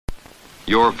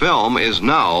Your film is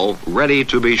now ready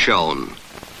to be shown.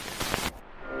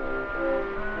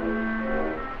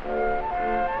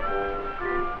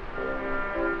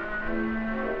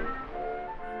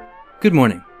 Good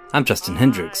morning. I'm Justin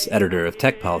Hendricks, editor of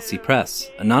Tech Policy Press,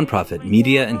 a nonprofit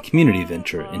media and community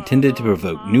venture intended to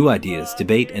provoke new ideas,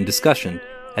 debate, and discussion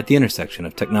at the intersection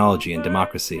of technology and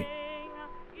democracy.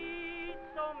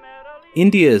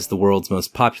 India is the world's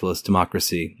most populous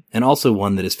democracy, and also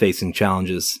one that is facing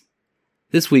challenges.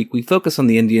 This week, we focus on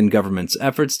the Indian government's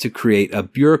efforts to create a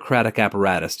bureaucratic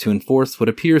apparatus to enforce what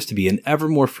appears to be an ever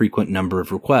more frequent number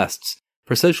of requests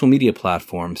for social media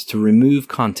platforms to remove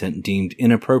content deemed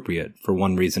inappropriate for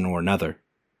one reason or another.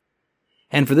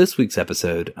 And for this week's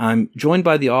episode, I'm joined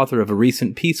by the author of a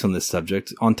recent piece on this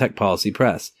subject on Tech Policy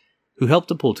Press, who helped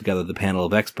to pull together the panel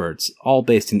of experts, all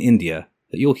based in India,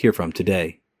 that you'll hear from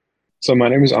today. So my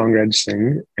name is Angraj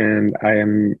Singh, and I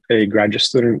am a graduate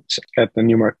student at the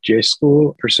Newmark J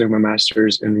School, pursuing my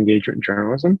master's in engagement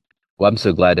journalism. Well, I'm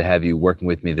so glad to have you working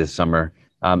with me this summer.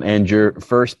 And your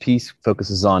first piece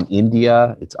focuses on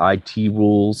India, its IT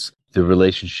rules, the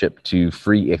relationship to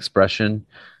free expression.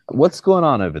 What's going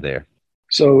on over there?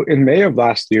 So in May of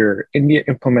last year, India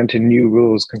implemented new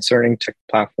rules concerning tech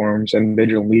platforms and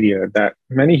digital media that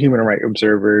many human rights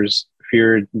observers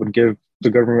feared would give the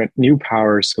government new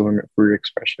powers to limit free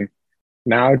expression.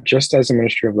 Now, just as the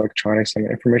Ministry of Electronics and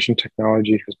Information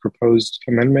Technology has proposed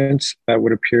amendments that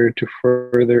would appear to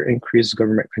further increase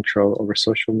government control over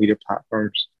social media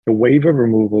platforms, the wave of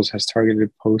removals has targeted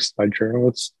posts by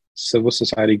journalists, civil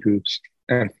society groups,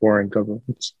 and foreign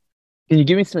governments. Can you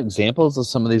give me some examples of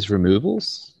some of these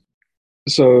removals?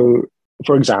 So,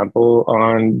 for example,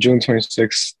 on June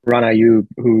 26th, Rana Ayyub,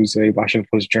 who's a Washington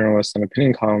Post journalist and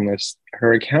opinion columnist,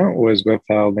 her account was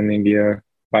withheld in India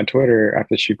by Twitter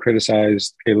after she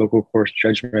criticized a local court's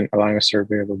judgment allowing a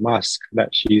survey of a mosque that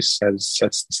she says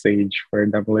sets the stage for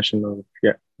a demolition of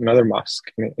yet another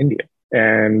mosque in India.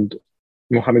 And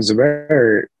Mohammed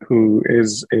Zubair, who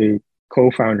is a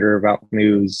co-founder of Out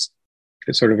News,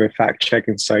 is sort of a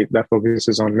fact-checking site that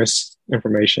focuses on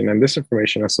misinformation and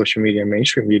disinformation on social media and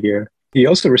mainstream media. He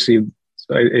also received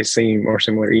a same or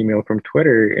similar email from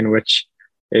Twitter in which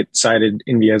it cited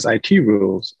India's IT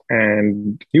rules,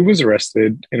 and he was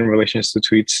arrested in relation to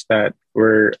tweets that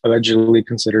were allegedly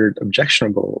considered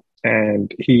objectionable.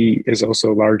 And he is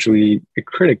also largely a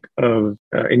critic of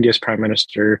India's Prime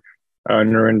Minister,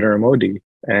 Narendra Modi,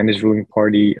 and his ruling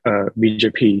party,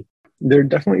 BJP. There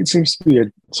definitely seems to be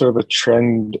a sort of a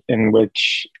trend in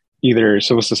which either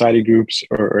civil society groups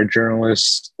or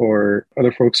journalists or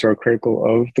other folks who are critical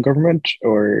of the government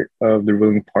or of the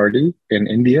ruling party in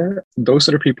India, those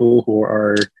are the people who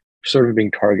are sort of being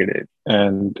targeted.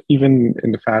 And even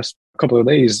in the past couple of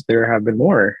days, there have been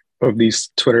more of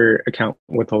these Twitter account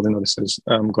withholding notices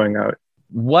going out.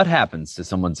 What happens to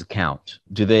someone's account?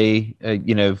 Do they,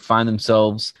 find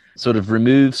themselves sort of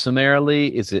removed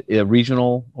summarily? Is it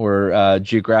regional or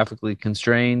geographically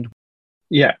constrained?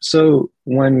 Yeah, so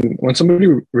when somebody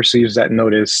receives that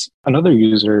notice, another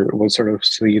user will sort of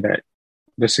see that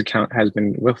this account has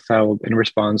been withheld in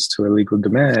response to a legal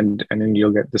demand, and then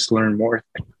you'll get this learn more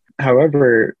thing.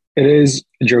 However, it is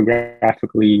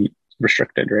geographically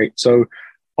restricted, right? So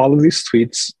all of these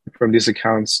tweets from these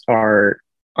accounts are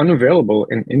unavailable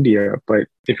in India, but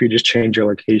if you just change your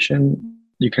location,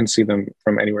 you can see them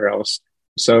from anywhere else.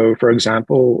 So, for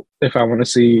example, if I want to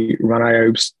see Rana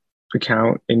Ayyub's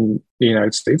account in the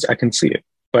United States, I can see it.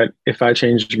 But if I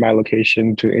changed my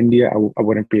location to India, I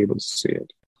wouldn't be able to see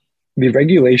it. The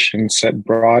regulations set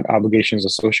broad obligations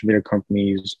of social media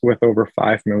companies with over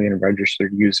 5 million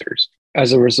registered users.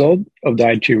 As a result of the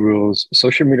IT rules,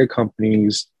 social media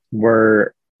companies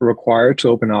were required to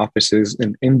open offices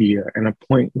in India and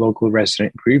appoint local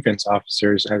resident grievance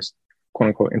officers as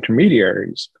quote-unquote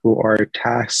intermediaries who are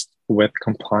tasked with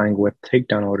complying with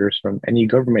takedown orders from any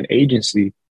government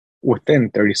agency within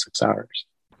 36 hours.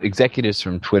 Executives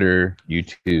from Twitter,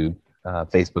 YouTube,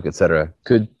 Facebook, etc.,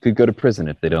 could go to prison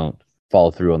if they don't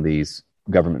follow through on these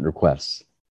government requests.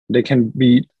 They can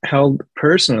be held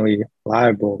personally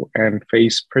liable and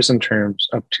face prison terms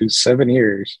up to 7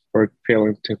 years for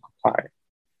failing to comply.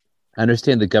 I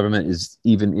understand the government is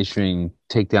even issuing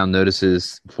takedown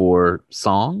notices for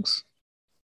songs.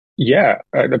 Yeah,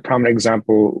 the prominent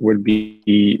example would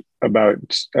be about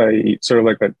sort of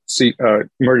like a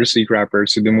Murder Sikh rapper,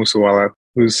 Sidhu Moosewala,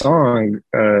 whose song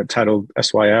titled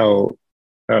SYL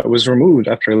was removed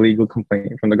after a legal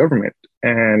complaint from the government.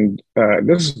 And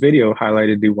this video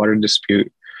highlighted the water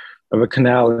dispute of a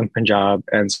canal in Punjab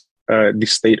and the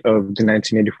state of the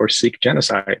 1984 Sikh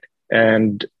genocide.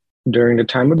 And during the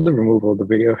time of the removal, the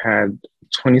video had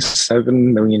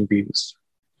 27 million views.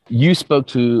 You spoke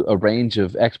to a range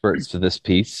of experts for this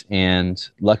piece, and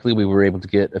luckily we were able to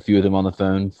get a few of them on the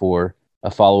phone for a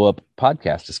follow-up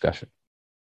podcast discussion.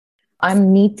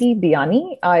 I'm Neeti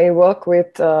Biani. I work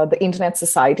with the Internet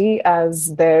Society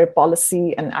as their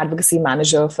policy and advocacy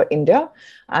manager for India,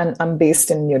 and I'm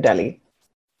based in New Delhi.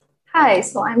 Hi,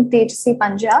 so I'm Tejasvi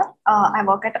Panjar. I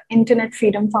work at Internet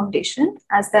Freedom Foundation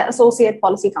as the Associate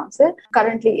Policy Counsel,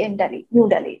 currently in Delhi, New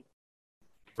Delhi.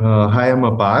 Hi, I'm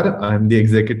Apar. I'm the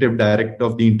Executive Director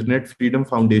of the Internet Freedom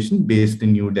Foundation based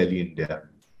in New Delhi, India.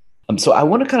 So I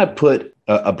want to kind of put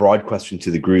a broad question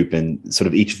to the group, and sort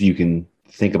of each of you can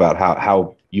think about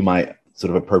how you might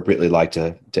sort of appropriately like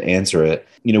to answer it.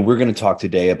 You know, we're going to talk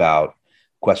today about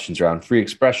questions around free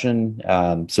expression,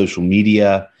 social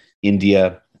media,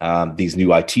 India, these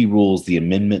new IT rules, the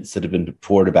amendments that have been put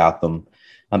forward about them.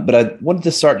 But I wanted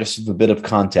to start just with a bit of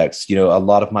context. You know, a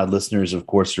lot of my listeners, of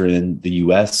course, are in the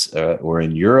US or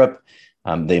in Europe.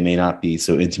 They may not be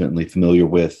so intimately familiar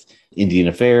with Indian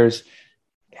affairs.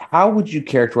 How would you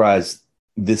characterize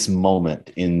this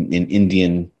moment in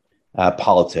Indian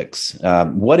politics?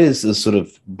 What is the sort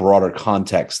of broader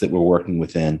context that we're working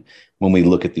within when we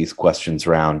look at these questions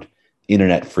around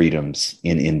internet freedoms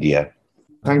in India?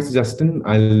 Thanks, Justin.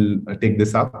 I'll take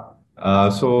this up.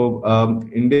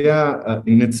 India,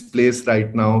 in its place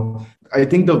right now, I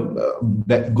think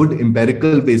the good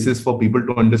empirical basis for people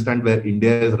to understand where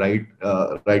India is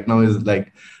right now is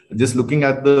like just looking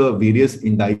at the various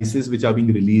indices which are being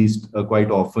released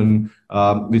quite often,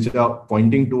 which are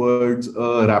pointing towards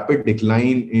a rapid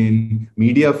decline in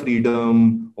media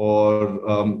freedom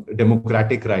or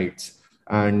democratic rights.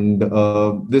 And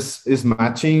this is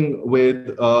matching with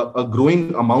a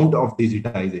growing amount of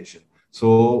digitization.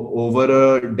 So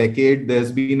over a decade,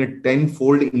 there's been a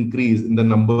 10-fold increase in the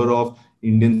number of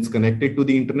Indians connected to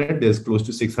the internet. There's close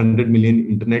to 600 million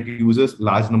internet users.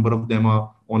 Large number of them are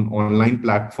on online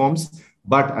platforms.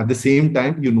 But at the same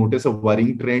time, you notice a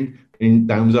worrying trend in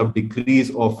terms of decrease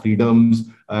of freedoms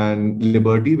and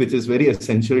liberty, which is very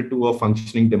essential to a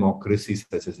functioning democracy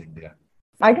such as India.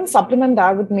 I can supplement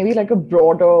that with maybe like a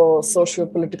broader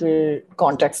socio-political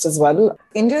context as well.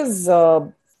 India's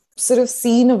sort of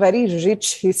seen a very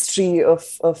rich history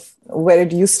of where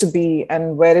it used to be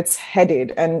and where it's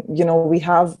headed. And, you know,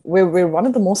 we're one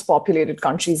of the most populated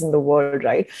countries in the world,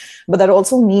 right? But that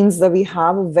also means that we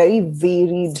have a very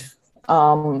varied,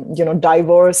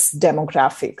 diverse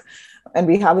demographic. And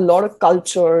we have a lot of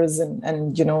cultures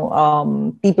and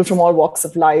people from all walks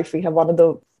of life. We have one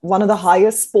of the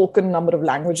highest spoken number of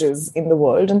languages in the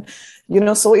world. And,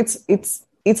 so it's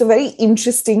a very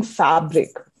interesting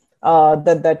fabric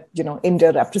that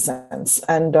India represents.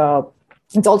 And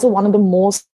it's also one of the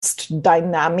most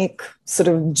dynamic sort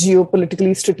of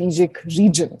geopolitically strategic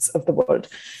regions of the world.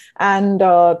 And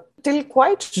till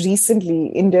quite recently,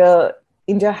 India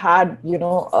had,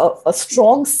 a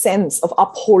strong sense of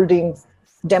upholding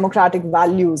democratic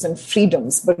values and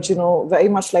freedoms. But, very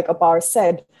much like Apar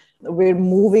said, we're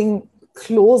moving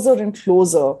closer and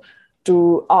closer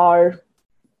to our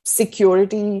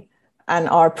security and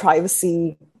our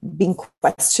privacy being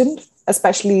questioned,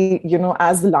 especially,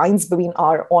 as the lines between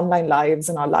our online lives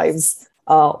and our lives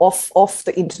off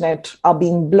the internet are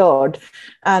being blurred.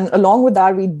 And along with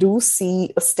that, we do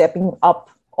see a stepping up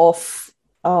of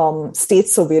state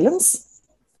surveillance.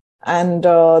 And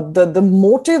the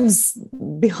motives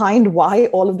behind why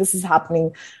all of this is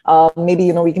happening,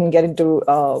 maybe, we can get into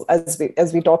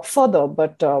as we talk further,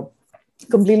 but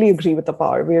completely agree with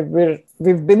Apar.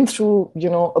 We've been through,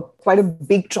 quite a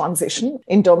big transition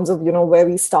in terms of, where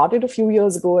we started a few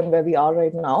years ago and where we are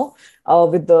right now,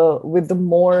 with the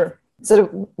more sort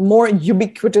of more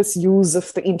ubiquitous use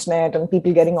of the internet and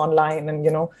people getting online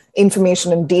and,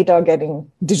 information and data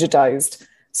getting digitized.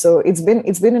 So it's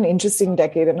been an interesting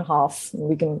decade and a half.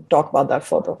 We can talk about that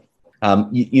further.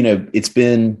 It's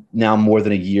been now more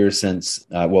than a year since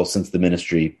the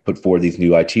ministry put forward these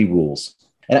new IT rules.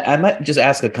 And I might just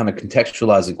ask a kind of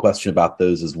contextualizing question about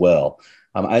those as well.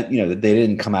 They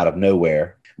didn't come out of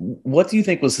nowhere. What do you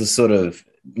think was the sort of,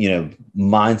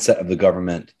 mindset of the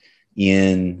government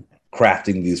in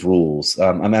crafting these rules?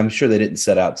 I'm sure they didn't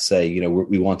set out to say,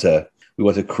 we want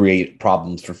to create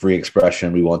problems for free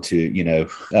expression. We want to,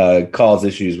 cause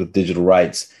issues with digital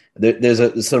rights. There's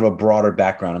a sort of a broader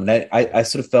background. I mean, I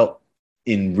sort of felt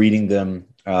in reading them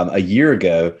a year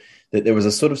ago that there was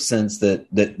a sort of sense that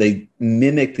they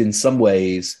mimicked in some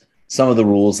ways some of the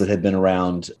rules that had been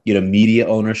around, media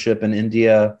ownership in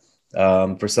India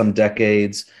for some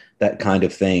decades, that kind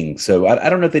of thing. So I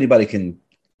don't know if anybody can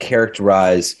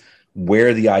characterize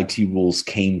where the IT rules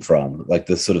came from, like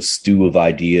the sort of stew of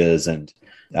ideas and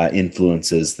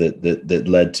influences that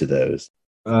led to those.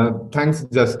 Thanks,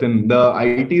 Justin. The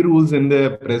IT rules in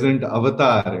their present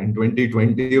avatar in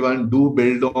 2021 do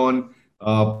build on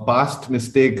past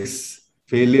mistakes,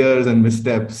 failures, and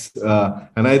missteps.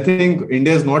 And I think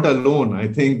India is not alone. I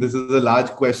think this is a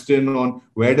large question on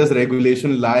where does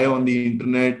regulation lie on the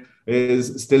internet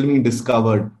is still being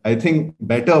discovered. I think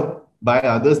better by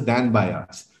others than by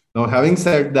us. Now, having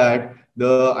said that,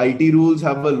 the IT rules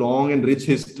have a long and rich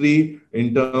history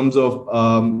in terms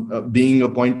of being a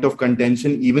point of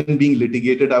contention, even being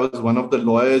litigated. I was one of the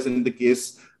lawyers in the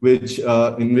case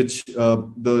in which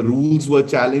the rules were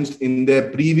challenged in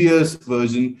their previous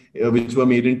version, which were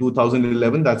made in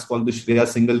 2011. That's called the Shreya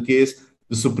Singhal case.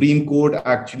 The Supreme Court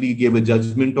actually gave a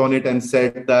judgment on it and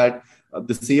said that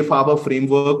the safe harbor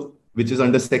framework, which is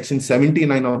under Section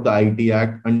 79 of the IT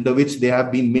Act, under which they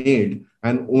have been made,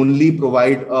 and only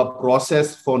provide a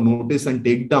process for notice and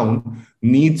takedown,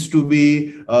 needs to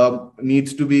be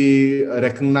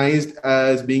recognized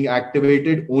as being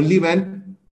activated only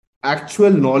when actual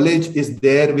knowledge is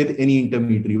there with any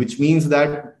intermediary, which means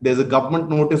that there's a government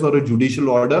notice or a judicial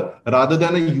order rather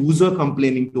than a user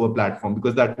complaining to a platform,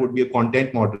 because that would be a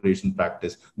content moderation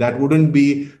practice. That wouldn't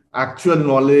be actual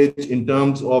knowledge in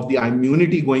terms of the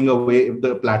immunity going away if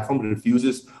the platform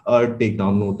refuses a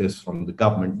takedown notice from the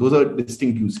government. Those are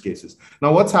distinct use cases.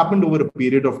 Now, what's happened over a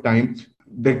period of time?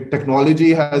 The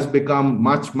technology has become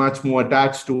much, much more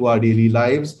attached to our daily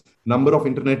lives. Number of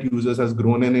internet users has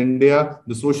grown in India.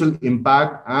 The social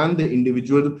impact and the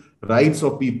individual rights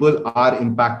of people are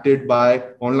impacted by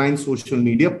online social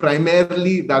media.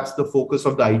 Primarily, that's the focus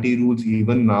of the IT rules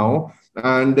even now.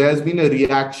 And there's been a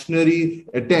reactionary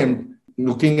attempt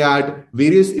looking at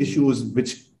various issues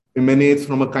which emanates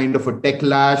from a kind of a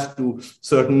techlash to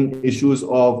certain issues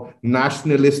of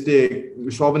nationalistic,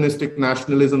 chauvinistic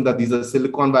nationalism, that these are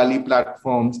Silicon Valley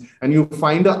platforms. And you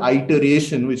find an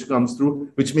iteration which comes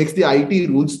through, which makes the IT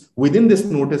rules within this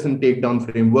notice and takedown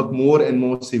framework more and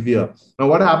more severe. Now,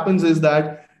 what happens is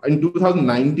that in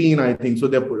 2019, I think, so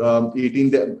they're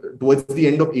towards the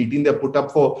end of 18, they're put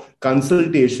up for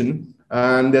consultation,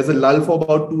 and there's a lull for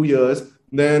about 2 years.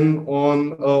 Then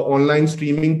on online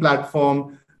streaming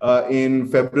platform, in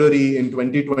February in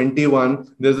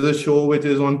 2021, there's a show which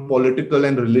is on political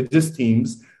and religious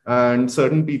themes. And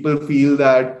certain people feel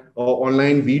that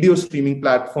online video streaming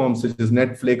platforms such as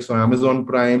Netflix or Amazon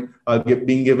Prime are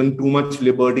being given too much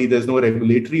liberty. There's no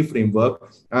regulatory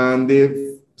framework. And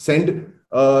they've sent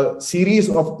a series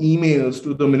of emails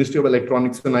to the Ministry of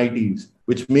Electronics and ITs,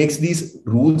 which makes these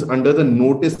rules under the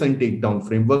notice and takedown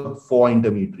framework for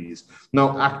intermediaries.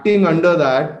 Now, acting under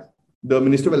that, the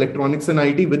Ministry of Electronics and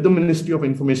IT with the Ministry of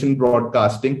Information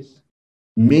Broadcasting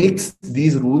makes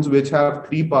these rules, which have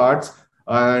 3 parts.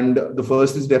 And the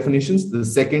first is definitions. The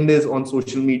second is on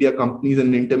social media companies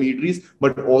and intermediaries,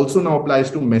 but also now applies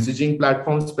to messaging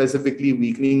platforms, specifically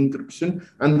weakening encryption.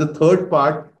 And the third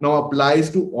part now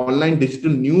applies to online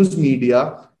digital news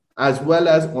media as well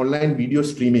as online video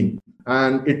streaming.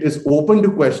 And it is open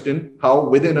to question how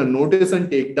within a notice and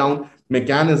takedown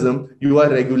mechanism, you are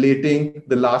regulating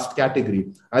the last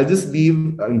category. I'll just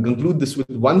leave and conclude this with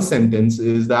one sentence,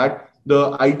 is that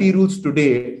the IT rules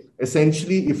today,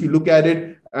 essentially, if you look at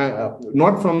it,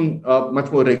 not from a much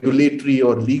more regulatory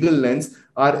or legal lens,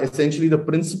 are essentially the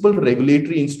principal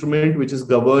regulatory instrument which is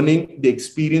governing the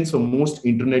experience of most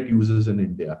internet users in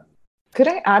India. Could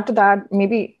I add to that?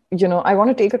 Maybe, I want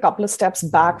to take a couple of steps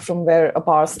back from where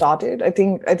Apar started. I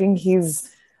think he's,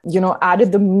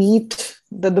 added the meat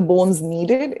that the bones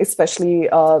needed, especially,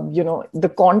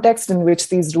 the context in which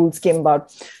these rules came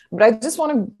about. But I just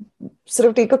want to sort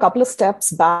of take a couple of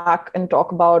steps back and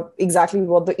talk about exactly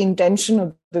what the intention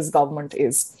of this government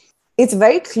is. It's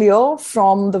very clear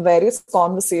from the various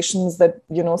conversations that,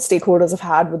 stakeholders have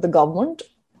had with the government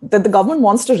that the government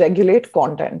wants to regulate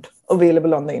content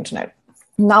available on the internet.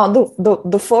 Now,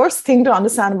 the first thing to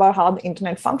understand about how the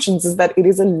internet functions is that it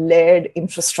is a layered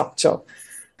infrastructure.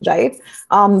 Right?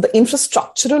 The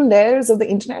infrastructural layers of the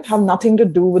internet have nothing to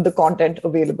do with the content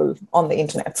available on the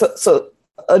internet. So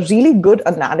a really good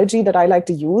analogy that I like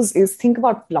to use is think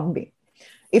about plumbing.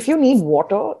 If you need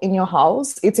water in your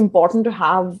house, it's important to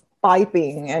have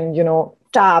piping and,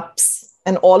 taps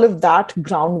and all of that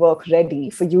groundwork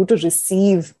ready for you to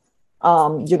receive,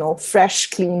 fresh,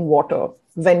 clean water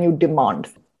when you demand.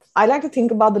 I like to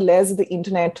think about the layers of the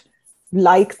internet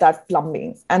like that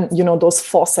plumbing and, those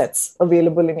faucets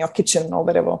available in your kitchen or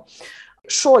whatever.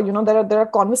 Sure, there are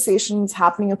conversations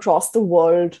happening across the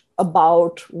world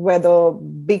about whether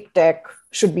big tech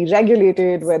should be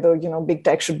regulated, whether, big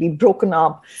tech should be broken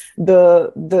up,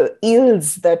 the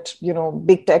ills that,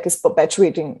 big tech is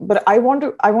perpetuating. But I want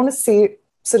to say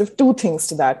sort of 2 things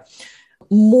to that.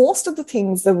 most of the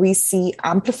things that we see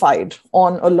amplified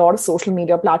on a lot of social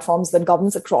media platforms that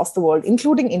governments across the world,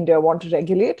 including India, want to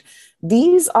regulate,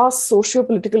 these are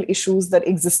socio-political issues that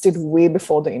existed way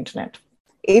before the internet.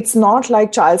 It's not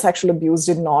like child sexual abuse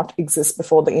did not exist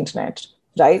before the internet,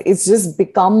 right? It's just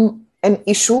become an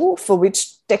issue for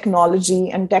which technology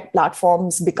and tech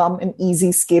platforms become an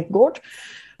easy scapegoat.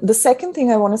 The second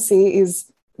thing I want to say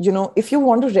is, if you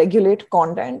want to regulate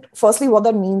content, firstly, what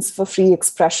that means for free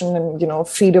expression and,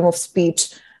 freedom of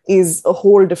speech is a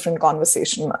whole different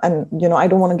conversation. And, I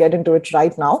don't want to get into it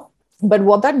right now. But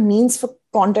what that means for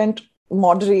content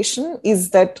moderation is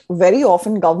that very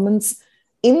often governments,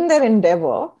 in their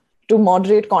endeavor to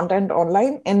moderate content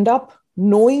online, end up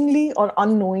knowingly or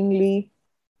unknowingly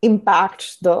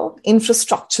impact the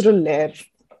infrastructural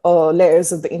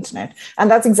layers of the internet. And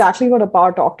that's exactly what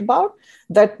Apar talked about,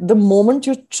 that the moment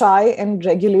you try and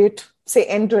regulate, say,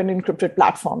 end-to-end encrypted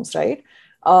platforms, right,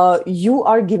 you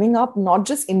are giving up not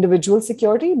just individual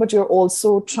security, but you're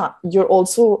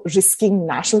also risking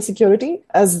national security,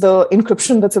 as the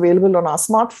encryption that's available on our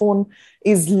smartphone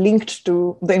is linked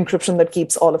to the encryption that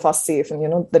keeps all of us safe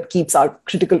and, that keeps our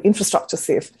critical infrastructure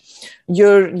safe.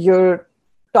 You're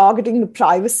targeting the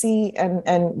privacy and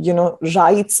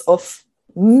rights of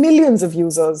millions of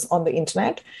users on the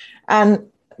internet. And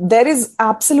there is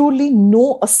absolutely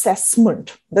no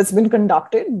assessment that's been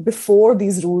conducted before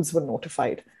these rules were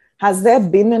notified. Has there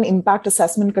been an impact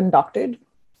assessment conducted?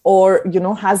 Or,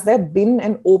 has there been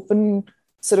an open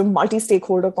sort of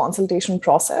multi-stakeholder consultation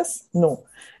process? No.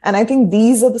 And I think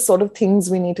these are the sort of things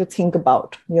we need to think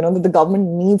about, that the government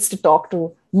needs to talk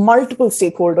to multiple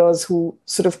stakeholders who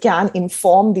sort of can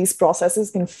inform these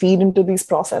processes, can feed into these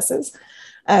processes,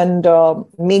 and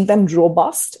make them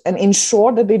robust and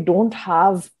ensure that they don't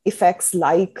have effects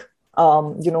like,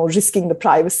 risking the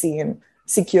privacy and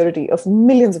security of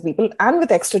millions of people, and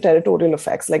with extraterritorial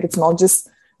effects. Like, it's not just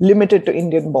limited to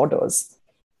Indian borders.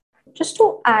 Just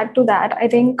to add to that, I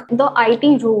think the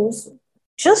IT rules,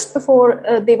 just before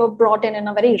they were brought in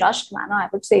a very rushed manner, I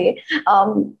would say,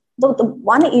 the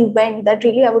one event that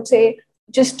really, I would say,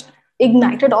 just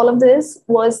ignited all of this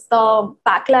was the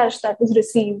backlash that was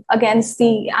received against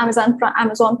the Amazon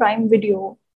Prime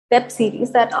Video web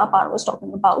series that Apar was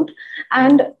talking about.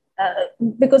 And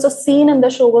because a scene in the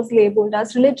show was labeled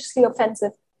as religiously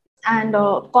offensive. And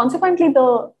consequently,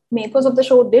 the makers of the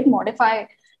show did modify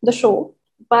the show.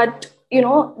 But,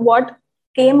 what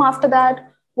came after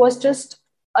that was just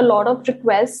a lot of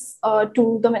requests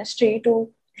to the ministry to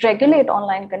regulate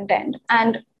online content.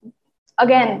 And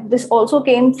again, this also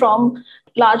came from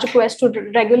large requests to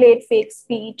regulate fake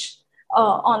speech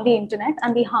on the internet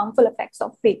and the harmful effects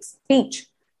of fake speech.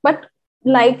 But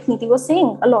like Neeti was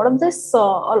saying, a lot of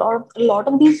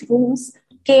these rules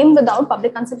came without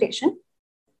public consultation,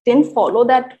 didn't follow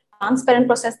that transparent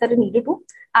process that it needed to.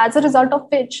 As a result of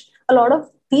which, a lot of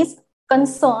these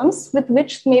concerns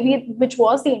which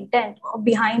was the intent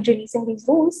behind releasing these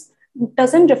rules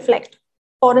doesn't reflect.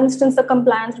 For instance, the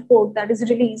compliance report that is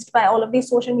released by all of these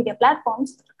social media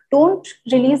platforms don't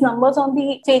release numbers on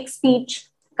the fake speech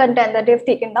content that they've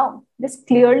taken down. This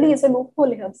clearly is a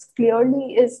loophole here. This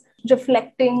clearly is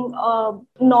reflecting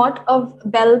not a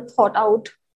well thought out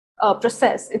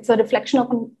process. It's a reflection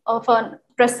of a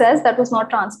process that was not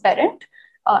transparent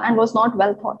and was not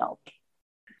well thought out.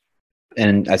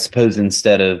 And I suppose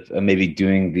instead of maybe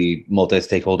doing the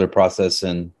multi-stakeholder process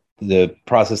and the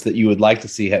process that you would like to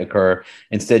see occur,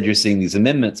 instead you're seeing these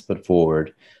amendments put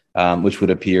forward, which would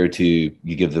appear to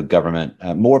give the government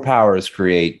more powers,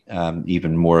 create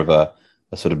even more of a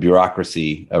sort of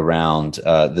bureaucracy around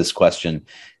this question.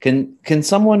 Can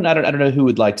someone, I don't know who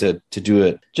would like to do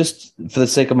it, just for the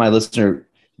sake of my listener,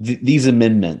 these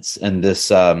amendments and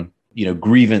this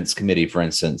grievance committee, for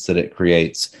instance, that it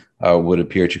creates, would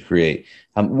appear to create.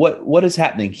 What is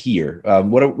happening here?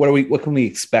 What can we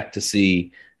expect to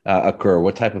see occur?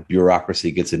 What type of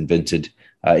bureaucracy gets invented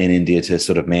in India to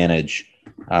sort of manage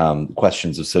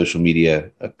questions of social media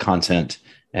content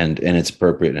and its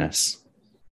appropriateness?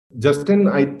 Justin,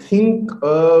 I think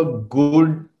a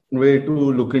good way to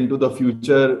look into the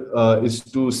future is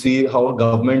to see how a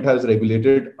government has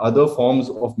regulated other forms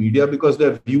of media, because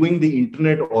they're viewing the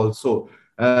internet also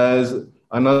as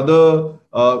another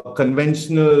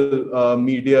conventional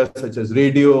media such as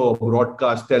radio or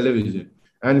broadcast television.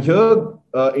 And here,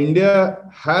 India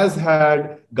has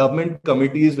had government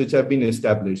committees which have been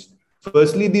established.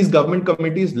 Firstly, these government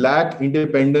committees lack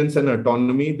independence and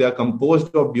autonomy. They are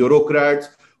composed of bureaucrats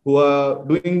who are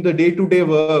doing the day-to-day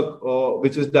work,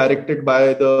 which is directed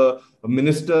by the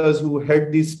ministers who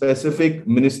head these specific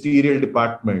ministerial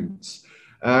departments.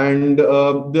 And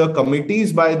the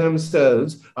committees by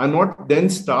themselves are not then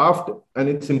staffed, and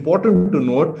it's important to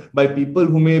note, by people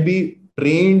who may be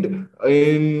trained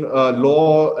in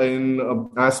law, in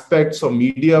aspects of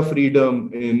media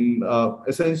freedom, in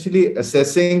essentially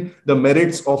assessing the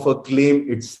merits of a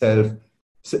claim itself.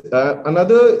 So,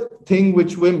 another thing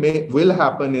which will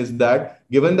happen is that,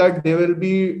 given that they will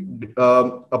be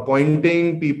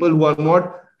appointing people who are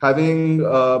not having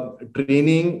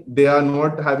training, they are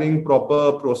not having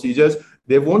proper procedures,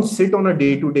 they won't sit on a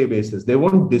day-to-day basis. They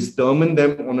won't determine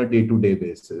them on a day-to-day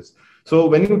basis. So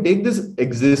when you take this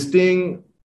existing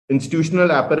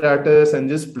institutional apparatus and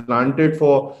just plant it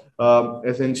for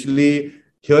essentially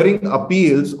hearing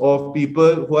appeals of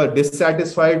people who are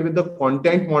dissatisfied with the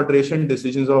content moderation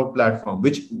decisions of a platform,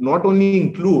 which not only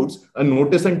includes a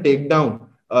notice and takedown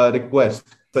request,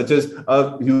 such as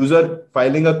a user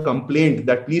filing a complaint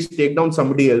that please take down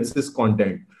somebody else's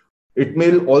content. It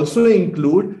may also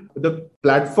include the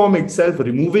platform itself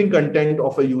removing content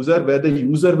of a user where the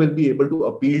user will be able to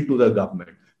appeal to the government.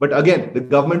 But again, the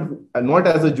government, not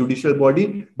as a judicial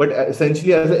body, but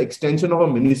essentially as an extension of a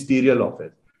ministerial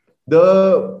office.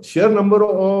 The sheer number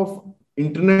of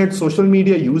internet social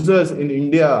media users in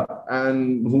India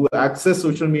and who access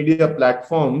social media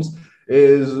platforms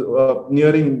is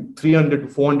nearing 300 to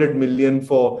 400 million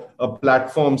for a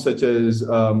platform such as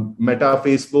Meta,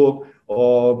 Facebook,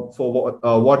 or for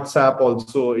WhatsApp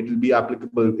also. It will be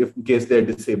applicable if in case they're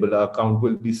disabled. Our account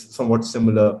will be somewhat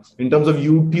similar. In terms of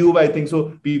YouTube, I think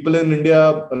so. People in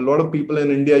India, a lot of people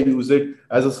in India use it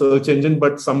as a search engine,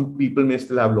 but some people may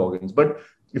still have logins. But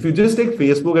if you just take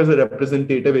Facebook as a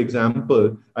representative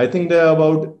example, I think there are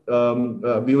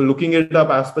about, we were looking it up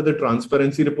as per the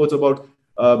transparency reports, about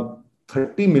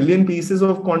 30 million pieces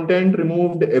of content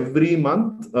removed every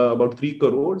month, about 3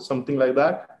 crores, something like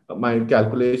that, my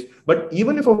calculation. But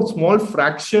even if a small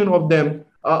fraction of them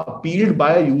are appealed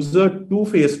by a user to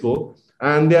Facebook,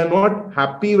 and they are not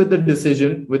happy with the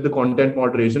decision, with the content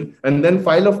moderation, and then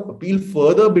file an appeal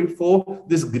further before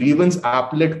this grievance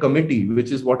appellate committee, which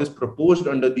is what is proposed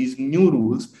under these new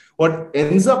rules, what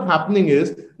ends up happening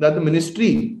is that the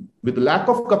ministry, with lack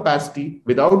of capacity,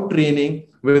 without training,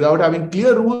 without having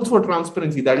clear rules for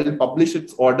transparency that will publish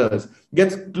its orders,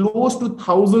 gets close to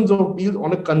thousands of appeals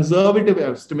on a conservative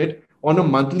estimate on a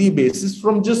monthly basis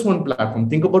from just one platform.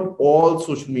 Think about all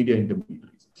social media intermediaries.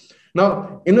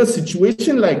 Now, in a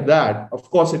situation like that,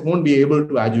 of course, it won't be able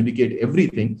to adjudicate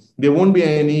everything. There won't be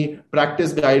any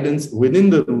practice guidance within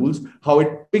the rules, how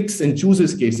it picks and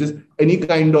chooses cases. Any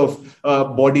kind of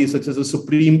body, such as the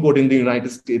Supreme Court in the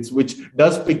United States, which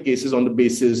does pick cases on the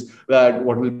basis that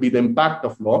what will be the impact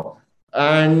of law.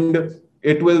 And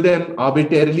it will then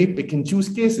arbitrarily pick and choose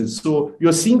cases. So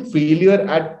you're seeing failure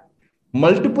at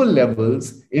multiple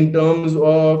levels in terms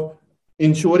of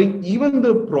ensuring even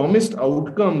the promised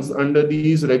outcomes under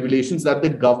these regulations, that the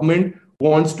government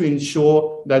wants to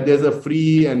ensure that there's a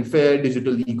free and fair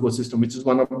digital ecosystem, which is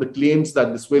one of the claims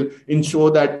that this will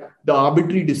ensure that the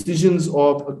arbitrary decisions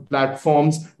of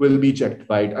platforms will be checked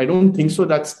by it. I don't think so.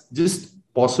 That's just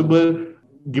possible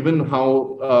given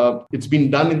how it's been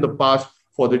done in the past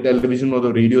for the television or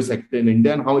the radio sector in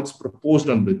India and how it's proposed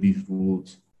under these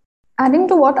rules. Adding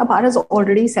to what Apar has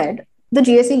already said, the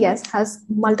GSE, yes, has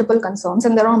multiple concerns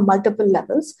and there are multiple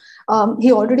levels.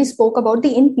 He already spoke about the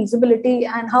infeasibility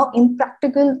and how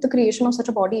impractical the creation of such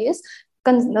a body is,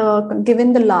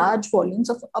 given the large volumes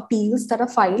of appeals that are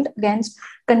filed against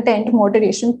content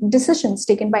moderation decisions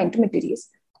taken by intermediaries.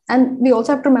 And we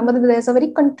also have to remember that there's a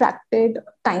very contracted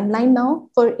timeline now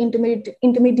for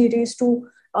intermediaries to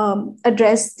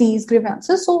address these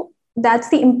grievances. So that's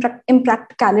the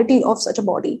impracticality of such a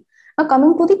body. Now,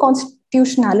 coming to the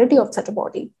constitutionality of such a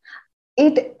body,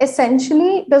 it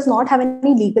essentially does not have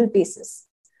any legal basis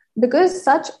because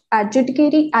such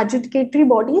adjudicatory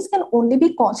bodies can only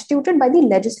be constituted by the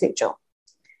legislature.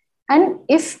 And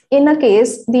if in a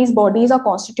case these bodies are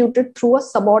constituted through a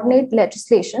subordinate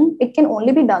legislation, it can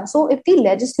only be done so if the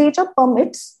legislature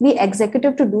permits the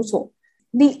executive to do so.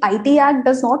 The IT Act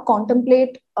does not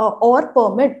contemplate or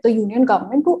permit the union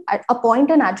government to appoint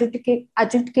an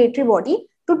adjudicatory body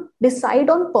to decide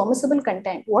on permissible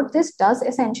content. What this does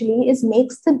essentially is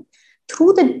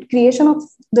through the creation of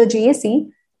the GSE,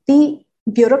 the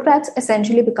bureaucrats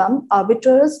essentially become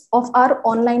arbiters of our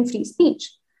online free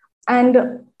speech.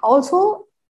 And also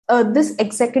this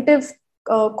executive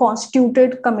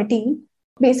constituted committee,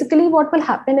 basically what will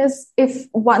happen is if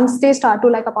once they start to,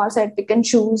 like Apar said, pick and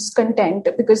choose content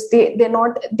because they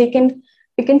can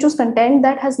pick and choose content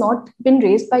that has not been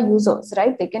raised by users,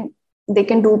 right? they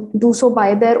can do so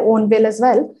by their own will as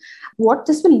well. What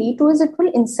this will lead to is it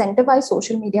will incentivize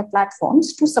social media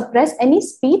platforms to suppress any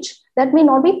speech that may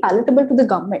not be palatable to the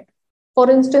government. For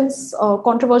instance,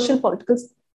 controversial political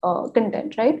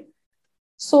content, right?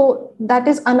 So that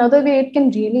is another way it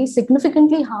can really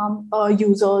significantly harm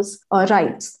users'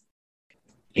 rights.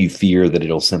 You fear that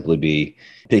it'll simply be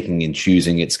picking and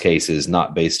choosing its cases,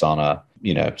 not based on a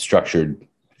structured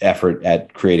effort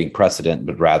at creating precedent,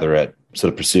 but rather at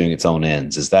sort of pursuing its own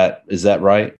ends. Is that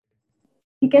right?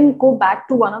 We can go back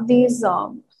to one of these,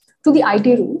 to the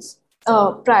IT rules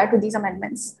prior to these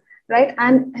amendments, right?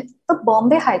 And the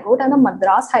Bombay High Court and the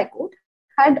Madras High Court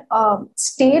had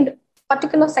stayed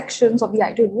particular sections of the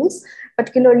IT rules,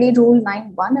 particularly Rule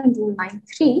 9.1 and Rule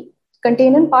 9.3,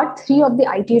 contained in Part 3 of the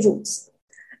IT rules,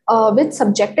 which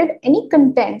subjected any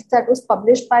content that was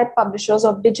published by publishers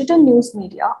of digital news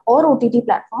media or OTT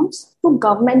platforms to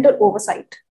governmental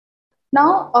oversight.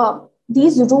 Now,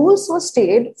 these rules were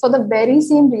stayed for the very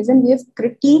same reason we have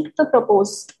critiqued the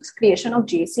proposed creation of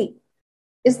JC,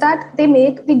 is that they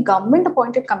make the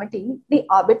government-appointed committee the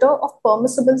arbiter of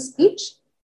permissible speech,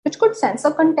 which could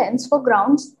censor contents for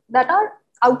grounds that are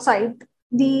outside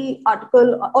the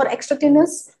article or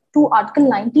extraneous to Article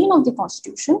 19 of the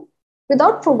Constitution,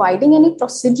 without providing any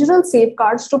procedural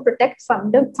safeguards to protect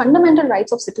fundamental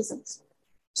rights of citizens.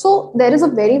 So there is a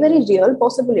very, very real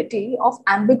possibility of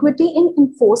ambiguity in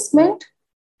enforcement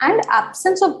and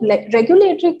absence of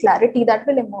regulatory clarity that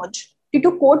will emerge due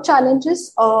to court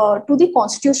challenges to the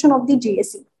constitution of the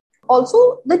JSC.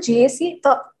 Also, the JSC,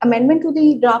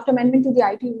 the draft amendment to the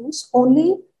IT rules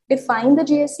only define the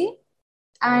JSC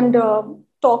and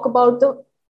talk about the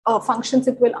functions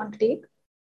it will undertake.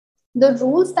 The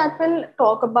rules that will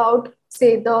talk about,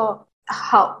 say,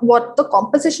 what the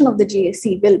composition of the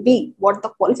JSC will be, what the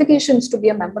qualifications to be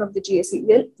a member of the JSC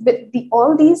will,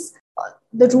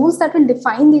 the rules that will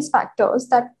define these factors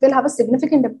that will have a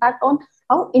significant impact on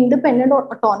how independent or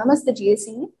autonomous the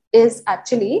JSC is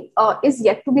actually is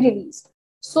yet to be released.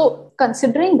 So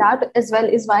considering that as well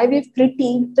is why we've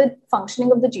critiqued the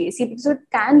functioning of the JSC, because it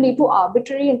can lead to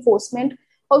arbitrary enforcement,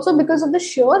 also because of the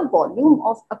sheer volume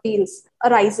of appeals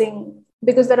arising,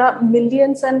 because there are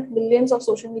millions and millions of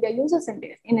social media users in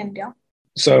India.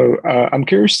 So I'm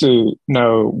curious to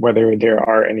know whether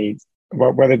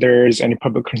there is any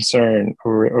public concern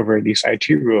over these IT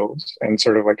rules, and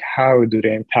sort of like how do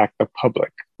they impact the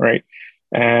public, right?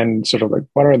 And sort of like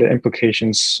what are the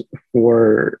implications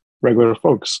for regular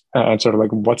folks, and sort of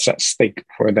like what's at stake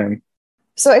for them?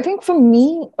 So I think for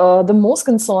me, the most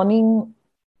concerning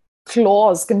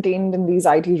clause contained in these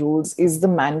IT rules is the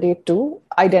mandate to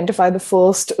identify the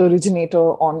first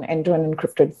originator on end-to-end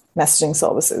encrypted messaging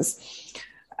services.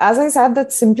 As I said,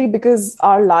 that's simply because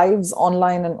our lives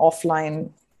online and offline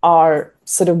are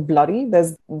sort of blurry.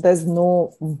 There's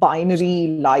no binary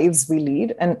lives we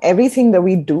lead, and everything that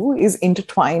we do is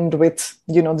intertwined with,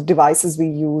 the devices we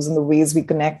use and the ways we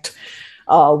connect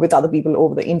with other people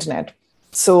over the internet.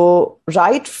 So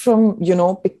right from,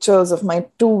 pictures of my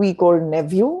 2-week-old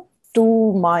nephew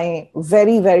to my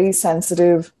very, very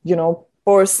sensitive,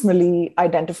 personally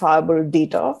identifiable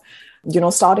data,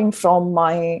 starting from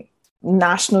my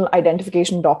national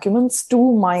identification documents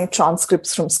to my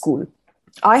transcripts from school.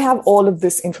 I have all of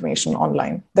this information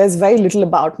online. There's very little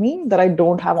about me that I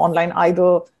don't have online,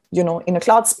 either, in a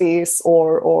cloud space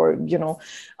or on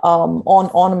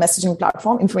a messaging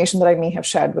platform, information that I may have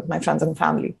shared with my friends and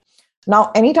family.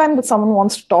 Now, anytime that someone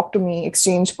wants to talk to me,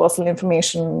 exchange personal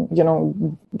information,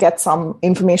 get some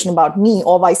information about me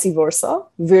or vice versa,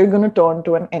 we're going to turn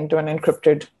to an end-to-end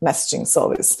encrypted messaging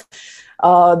service.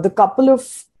 The couple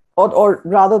of, or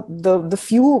rather the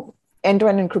few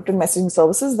end-to-end encrypted messaging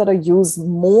services that are used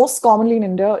most commonly in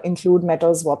India include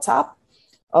Meta's WhatsApp,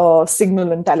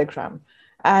 Signal, and Telegram.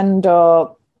 And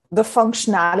the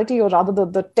functionality, or rather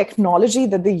the technology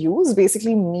that they use,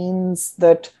 basically means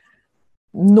that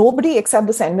nobody except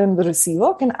the sender and the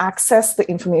receiver can access the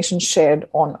information shared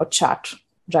on a chat,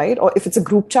 right? Or if it's a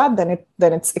group chat,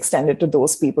 then it's extended to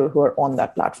those people who are on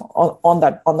that platform, on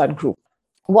that group.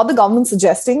 What the government's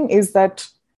suggesting is that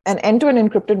an end-to-end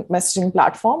encrypted messaging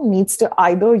platform needs to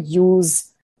either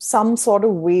use some sort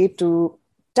of way to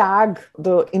tag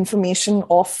the information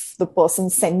of the person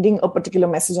sending a particular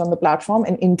message on the platform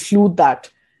and include that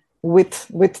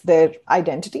with their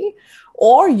identity,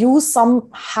 or use some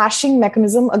hashing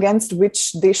mechanism against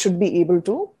which they should be able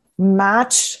to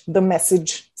match the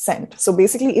message sent. So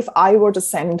basically, if I were to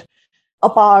send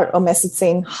Apar a message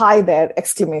saying, "Hi there!" !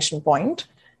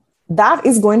 That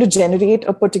is going to generate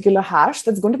a particular hash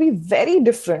that's going to be very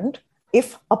different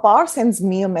if Apar sends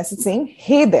me a message saying,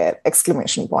 "Hey there!" !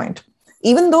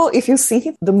 even though if you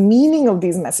see the meaning of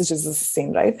these messages is the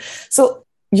same, right? So,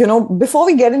 before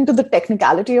we get into the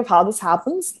technicality of how this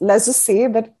happens, let's just say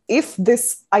that if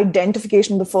this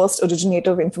identification, the first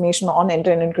originator of information on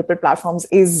end-to-end encrypted platforms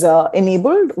is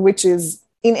enabled, which is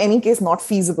in any case not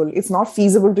feasible. It's not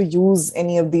feasible to use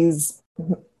any of these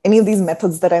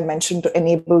methods that I mentioned to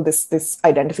enable this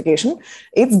identification.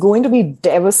 It's going to be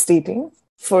devastating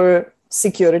for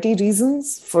security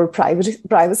reasons, for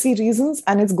privacy reasons,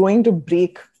 and it's going to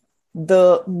break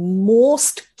the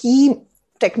most key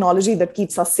technology that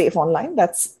keeps us safe online.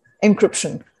 That's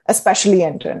encryption, especially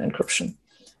end-to-end encryption.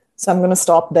 So I'm going to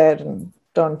stop there and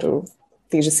turn to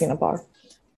Tejaswi and Apar.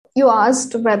 You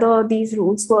asked whether these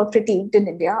rules were critiqued in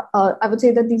India. I would say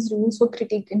that these rules were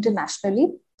critiqued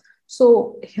internationally.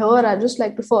 So here, I'd just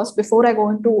like to first, before I go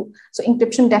into, so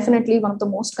encryption, definitely one of the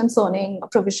most concerning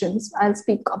provisions. I'll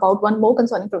speak about one more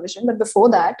concerning provision. But before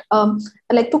that,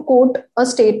 I'd like to quote a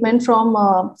statement from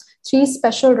 3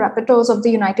 special rapporteurs of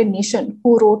the United Nations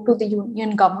who wrote to the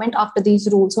Union government after these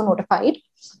rules were notified.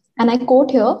 And I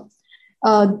quote here,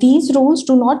 these rules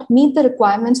do not meet the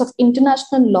requirements of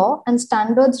international law and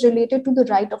standards related to the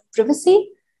right of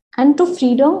privacy and to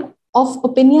freedom of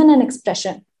opinion and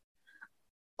expression.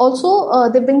 Also,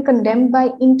 they've been condemned by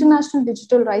international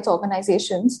digital rights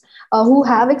organizations who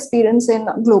have experience in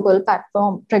global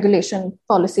platform regulation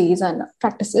policies and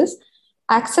practices.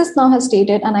 Access Now has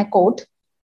stated, and I quote,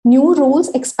 new rules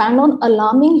expand on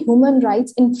alarming human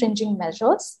rights infringing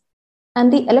measures.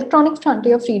 And the Electronic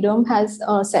Frontier Freedom has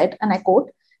said, and I quote,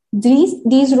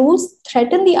 these rules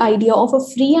threaten the idea of a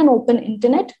free and open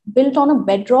internet built on a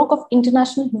bedrock of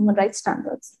international human rights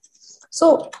standards.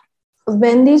 So,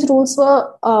 when these rules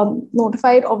were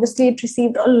notified, obviously it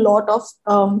received a lot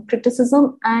of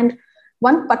criticism. And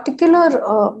one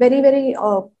particular very, very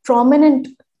prominent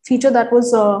feature that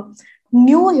was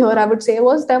new here, I would say,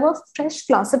 was there were fresh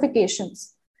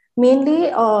classifications,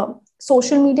 mainly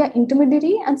social media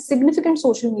intermediary and significant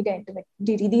social media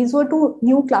intermediary. These were 2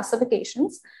 new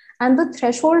classifications. And the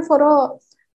threshold for a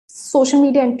social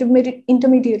media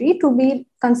intermediary to be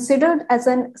considered as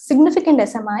a significant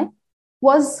SMI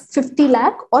was 50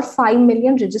 lakh or 5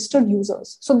 million registered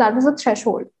users. So that was a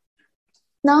threshold.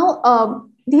 Now,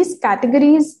 these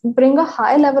categories bring a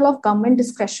high level of government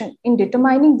discretion in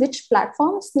determining which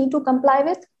platforms need to comply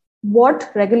with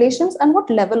what regulations and what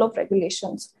level of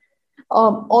regulations.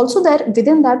 Also,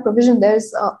 within that provision,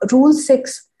 there's Rule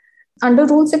 6. Under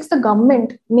Rule 6, the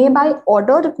government may by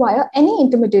order require any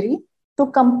intermediary to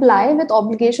comply with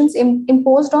obligations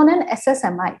imposed on an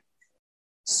SSMI.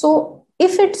 So,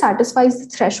 if it satisfies the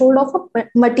threshold of a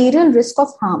material risk of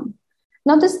harm.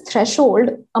 Now, this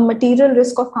threshold, a material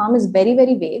risk of harm, is very,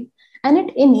 very vague, and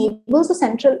it enables the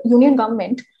central union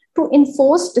government to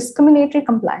enforce discriminatory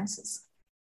compliances.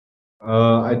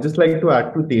 I'd just like to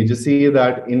add to Tejaswi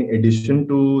that in addition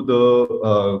to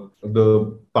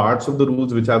the parts of the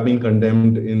rules which have been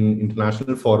condemned in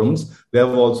international forums, they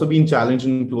have also been challenged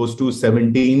in close to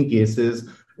 17 cases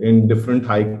in different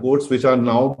high courts, which are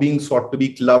now being sought to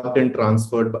be clubbed and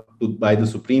transferred by the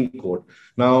Supreme Court.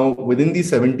 Now, within these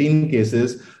 17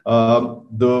 cases,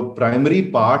 the primary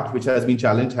part which has been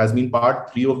challenged has been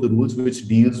part 3 of the rules, which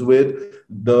deals with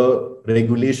the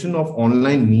regulation of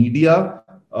online media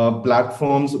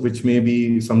platforms, which may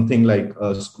be something like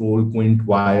Scroll, Quint,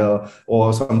 Wire,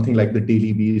 or something like the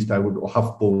Daily Beast,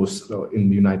 HuffPost in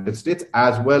the United States,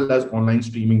 as well as online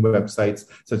streaming websites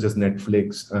such as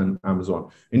Netflix and Amazon.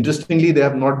 Interestingly, they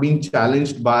have not been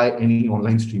challenged by any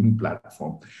online streaming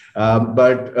platform.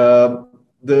 But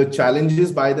the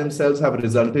challenges by themselves have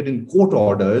resulted in court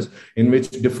orders in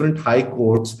which different high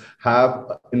courts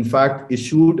have, in fact,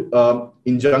 issued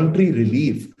injunctory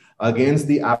relief against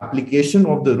the application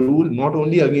of the rule, not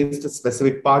only against a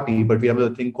specific party, but we have a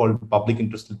thing called public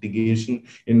interest litigation,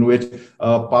 in which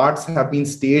parts have been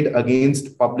stayed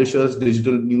against publishers,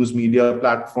 digital news media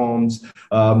platforms,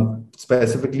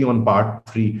 specifically on part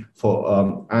 3.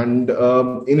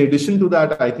 In addition to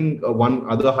that, I think one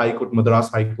other high court, Madras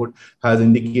High Court, has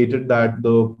indicated that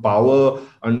the power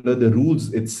under the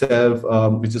rules itself,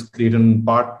 which is created in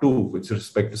part 2, with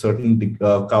respect to certain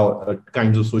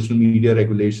kinds of social media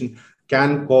regulation,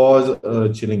 can cause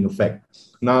a chilling effect.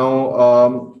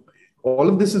 Now, all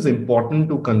of this is important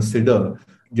to consider,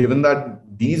 given that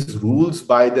these rules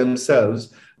by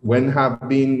themselves, when have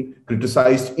been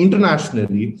criticized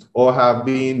internationally or have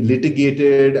been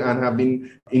litigated and have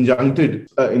been injuncted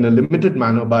in a limited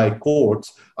manner by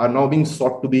courts, are now being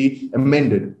sought to be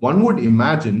amended. One would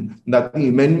imagine that the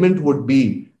amendment would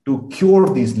be to cure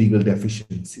these legal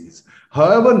deficiencies.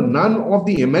 However, none of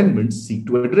the amendments seek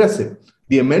to address it.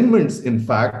 The amendments, in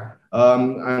fact,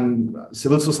 And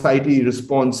civil society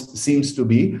response seems to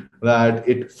be that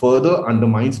it further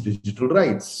undermines digital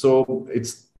rights. So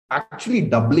it's actually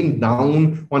doubling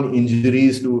down on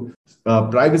injuries to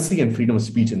privacy and freedom of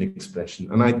speech and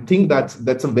expression. And I think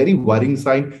that's a very worrying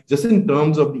sign, just in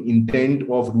terms of the intent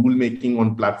of rulemaking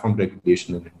on platform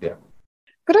regulation in India.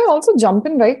 Could I also jump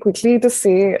in very quickly to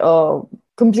say,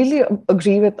 completely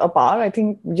agree with Apar. I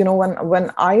think,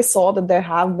 when I saw that there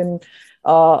have been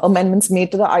amendments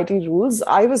made to the IT rules,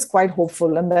 I was quite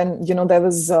hopeful. And then, there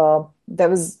was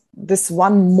this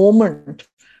one moment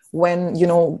when,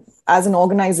 as an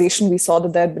organization, we saw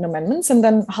that there had been amendments, and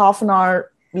then half an hour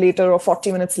later or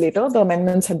 40 minutes later, the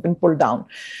amendments had been pulled down.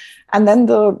 And then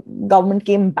the government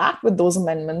came back with those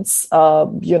amendments,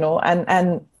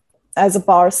 and as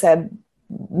Apar said,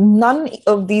 none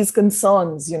of these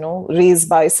concerns, raised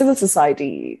by civil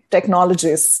society,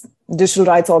 technologists, digital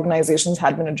rights organizations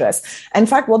had been addressed. In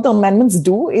fact, what the amendments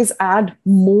do is add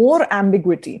more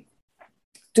ambiguity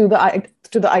to the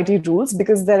IT rules,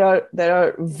 because there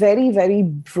are very, very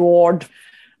broad,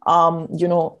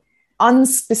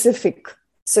 unspecific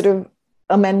sort of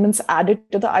amendments added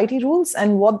to the IT rules.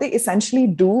 And what they essentially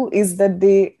do is that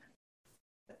they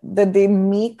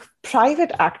make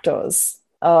private actors,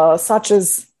 such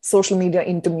as social media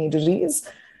intermediaries,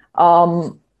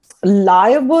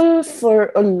 liable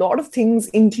for a lot of things,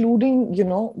 including,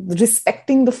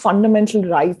 respecting the fundamental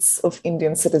rights of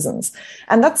Indian citizens.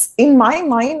 And that's, in my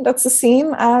mind, that's the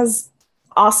same as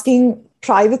asking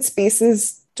private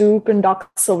spaces to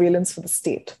conduct surveillance for the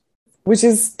state, which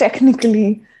is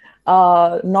technically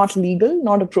not legal,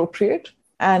 not appropriate.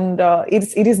 And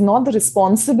it is not the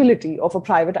responsibility of a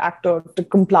private actor to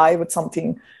comply with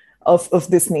something of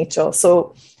this nature.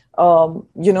 So,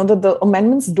 the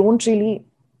amendments don't really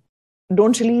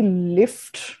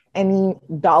lift any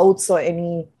doubts or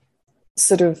any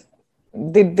sort of,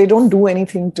 they don't do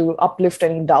anything to uplift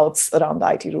any doubts around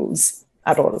the IT rules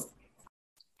at all.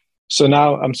 So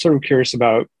now I'm sort of curious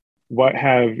about what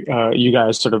have you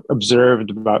guys sort of observed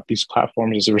about these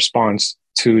platforms as a response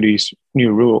to these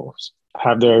new rules?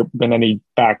 Have there been any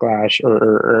backlash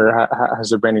or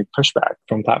has there been any pushback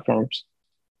from platforms?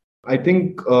 I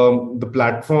think the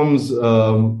platforms'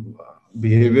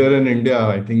 behavior in India,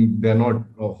 I think they're not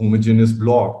a homogeneous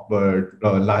block, but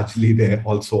largely they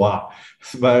also are.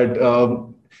 But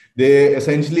they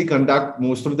essentially conduct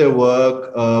most of their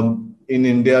work in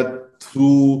India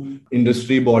through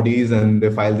industry bodies, and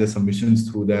they file their submissions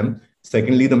through them.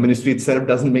 Secondly, the ministry itself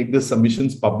doesn't make the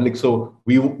submissions public. So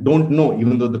we don't know,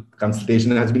 even though the consultation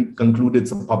has been concluded,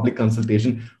 it's a public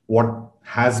consultation, what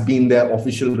has been their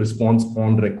official response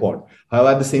on record. However,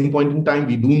 at the same point in time,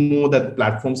 we do know that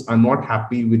platforms are not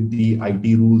happy with the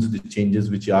IT rules, the changes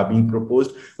which are being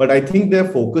proposed. But I think their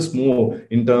focus more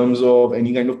in terms of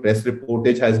any kind of press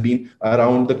reportage has been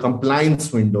around the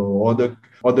compliance window or the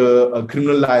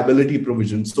criminal liability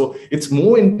provision. So it's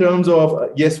more in terms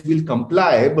of, yes, we'll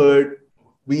comply, but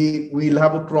we'll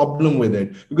have a problem with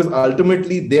it, because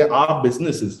ultimately they are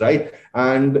businesses, right?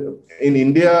 And in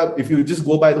India, if you just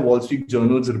go by the Wall Street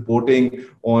Journal's reporting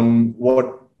on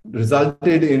what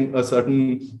resulted in a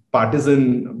certain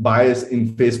partisan bias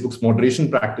in Facebook's moderation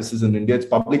practices in India, its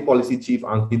public policy chief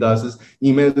Ankhi Das's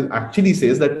email actually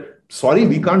says that, sorry,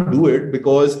 we can't do it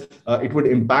because it would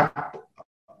impact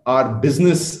our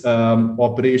business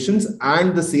operations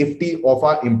and the safety of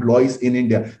our employees in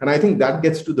India. And I think that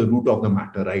gets to the root of the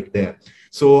matter right there.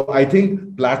 So I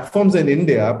think platforms in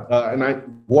India, and I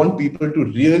want people to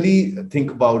really think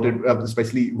about it,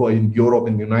 especially who are in Europe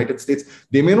and the United States,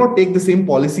 they may not take the same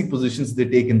policy positions they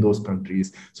take in those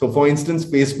countries. So for instance,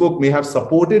 Facebook may have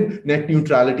supported net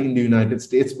neutrality in the United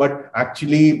States, but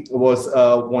actually was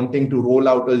wanting to roll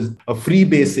out a free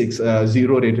basics,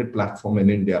 zero-rated platform in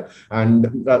India.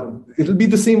 And it'll be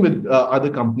the same with other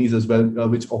companies as well,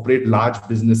 which operate large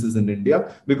businesses in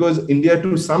India, because India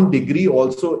to some degree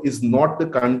also is not the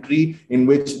country in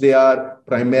which they are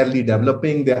primarily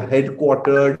developing. They're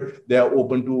headquartered, they're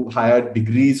open to higher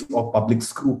degrees of public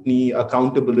scrutiny,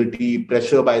 accountability,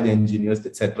 pressure by the engineers,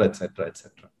 etc., etc.,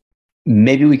 etc.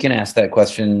 Maybe we can ask that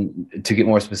question to get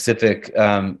more specific.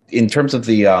 In terms of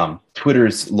the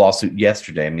Twitter's lawsuit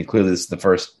yesterday, I mean, clearly this is the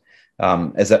first,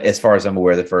 as far as I'm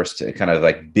aware, the first kind of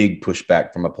like big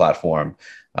pushback from a platform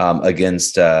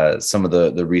against some of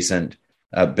the recent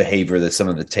behavior, that some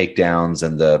of the takedowns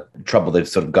and the trouble they've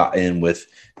sort of got in with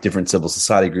different civil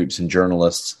society groups and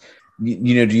journalists. Do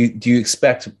you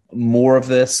expect more of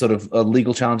this sort of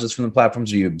legal challenges from the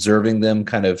platforms? Are you observing them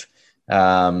kind of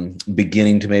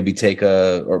beginning to maybe take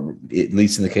or at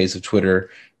least in the case of Twitter,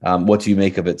 what do you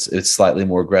make of its slightly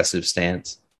more aggressive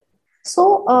stance?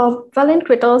 So, in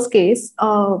Twitter's case,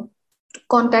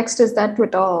 context is that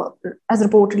Twitter has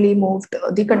reportedly moved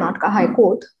the Karnataka High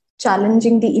Court,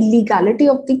 challenging the illegality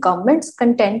of the government's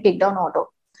content takedown order.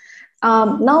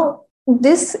 Now,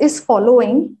 this is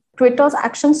following Twitter's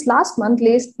actions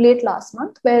late last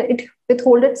month, where it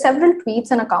withholded several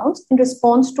tweets and accounts in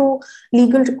response to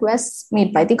legal requests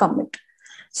made by the government.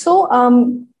 So,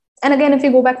 and again, if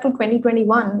you go back to early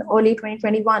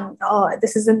 2021,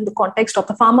 this is in the context of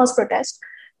the farmers' protest,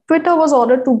 Twitter was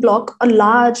ordered to block a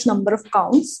large number of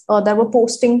accounts that were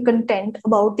posting content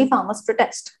about the farmers'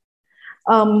 protest.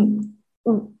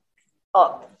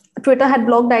 Twitter had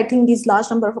blocked, I think, these large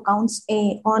number of accounts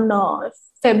on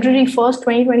February 1st,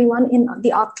 2021 in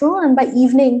the afternoon, and by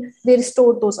evening, they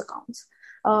restored those accounts,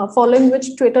 following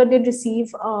which Twitter did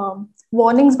receive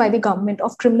warnings by the government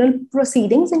of criminal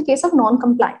proceedings in case of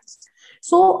non-compliance.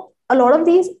 So a lot of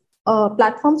these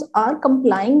platforms are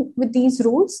complying with these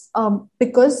rules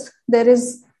because there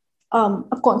is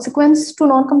a consequence to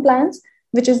non-compliance,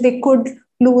 which is they could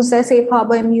lose their safe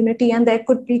harbor immunity and there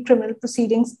could be criminal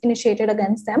proceedings initiated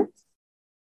against them.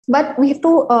 But we have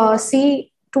to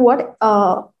see to what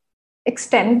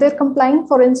extent they're complying.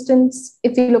 For instance,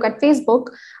 if we look at Facebook,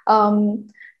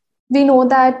 we know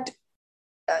that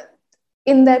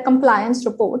in their compliance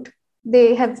report,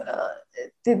 they have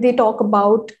they talk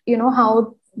about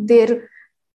how they're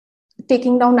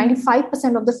taking down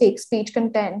 95% of the fake speech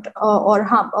content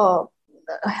or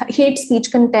hate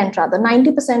speech content, rather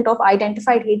 90% of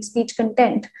identified hate speech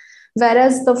content,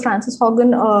 whereas the Frances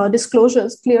Haugen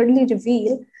disclosures clearly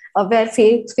reveal where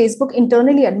Facebook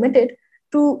internally admitted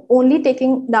to only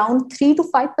taking down 3 to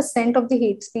 5% of the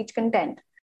hate speech content.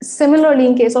 Similarly,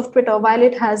 in case of Twitter, while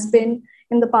it has been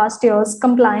in the past years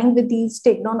complying with these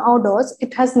takedown orders,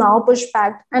 it has now pushed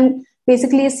back and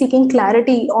basically is seeking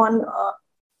clarity on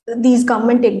these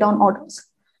government takedown orders.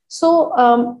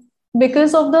 So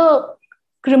because of the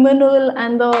criminal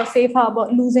and the safe harbor,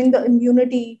 losing the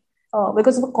immunity,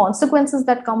 because of the consequences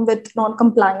that come with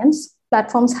non-compliance,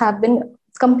 platforms have been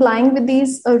complying with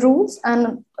these rules.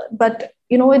 But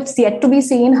it's yet to be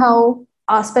seen how,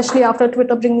 especially after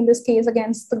Twitter bringing this case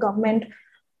against the government,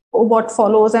 what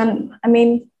follows. And I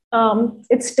mean,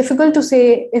 it's difficult to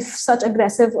say if such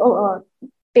aggressive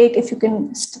take, if you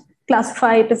can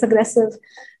classify it as aggressive,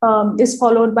 is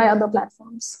followed by other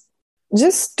platforms.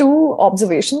 Just two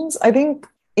observations. I think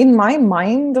in my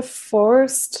mind, the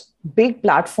first big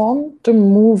platform to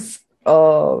move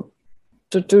to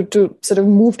sort of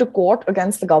move to court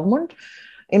against the government,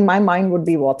 in my mind, would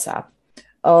be WhatsApp.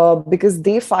 Because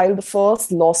they filed the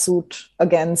first lawsuit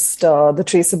against the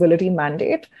traceability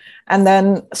mandate. And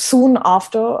then soon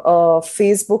after,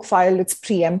 Facebook filed its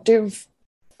preemptive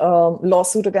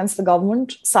lawsuit against the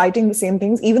government, citing the same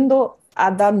things, even though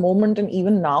at that moment and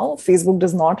even now, Facebook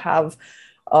does not have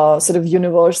sort of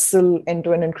universal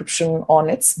end-to-end encryption on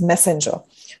its messenger.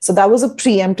 So that was a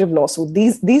preemptive lawsuit.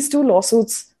 These two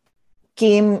lawsuits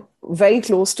came very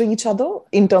close to each other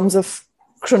in terms of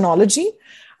chronology.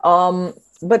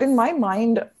 But in my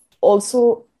mind,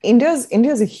 also, India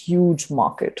is a huge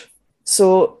market.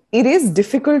 So it is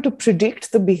difficult to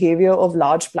predict the behavior of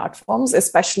large platforms,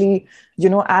 especially,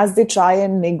 as they try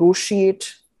and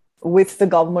negotiate with the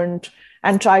government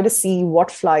and try to see what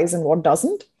flies and what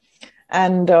doesn't.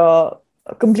 And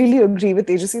completely agree with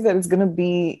Tejasvi that it's going to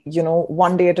be,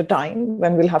 one day at a time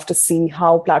when we'll have to see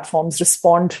how platforms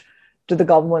respond to the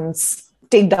government's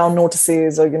takedown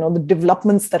notices or, the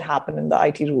developments that happen in the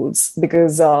IT rules,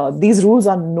 because these rules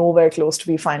are nowhere close to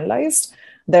be finalized.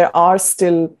 There are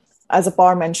still, as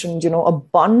Apar mentioned, a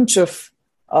bunch of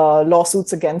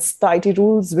lawsuits against the IT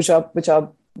rules, which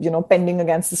are pending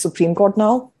against the Supreme Court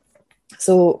now.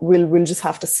 So we'll just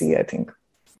have to see, I think.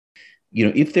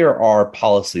 If there are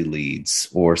policy leads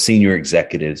or senior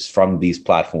executives from these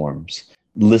platforms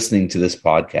listening to this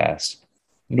podcast,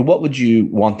 what would you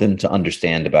want them to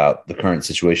understand about the current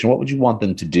situation? What would you want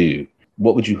them to do?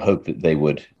 What would you hope that they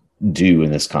would do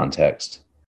in this context?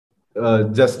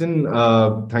 Justin,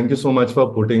 thank you so much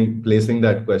for placing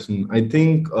that question. I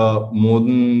think more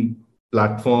than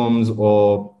platforms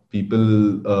or people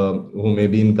who may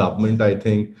be in government, I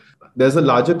think there's a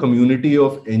larger community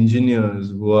of engineers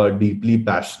who are deeply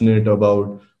passionate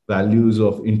about values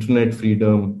of internet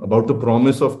freedom, about the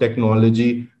promise of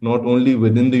technology, not only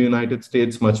within the United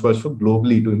States, much more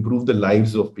globally, to improve the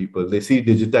lives of people. They see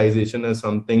digitization as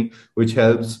something which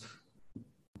helps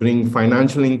bring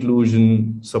financial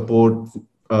inclusion, support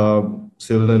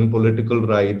civil and political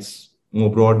rights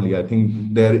more broadly. I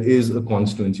think there is a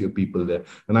constituency of people there.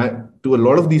 And to a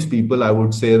lot of these people, I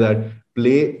would say that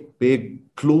pay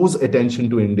close attention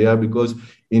to India, because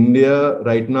India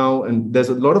right now, and there's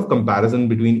a lot of comparison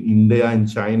between India and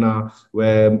China,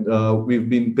 where we've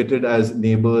been pitted as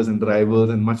neighbors and rivals,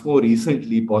 and much more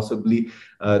recently, possibly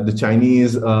the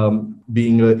Chinese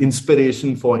being an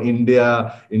inspiration for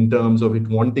India in terms of it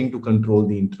wanting to control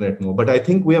the internet more. But I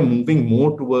think we are moving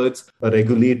more towards a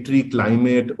regulatory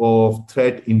climate of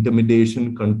threat,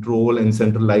 intimidation, control, and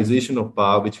centralization of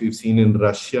power, which we've seen in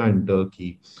Russia and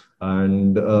Turkey.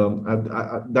 And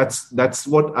that's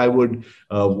what I would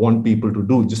want people to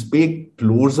do. Just pay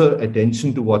closer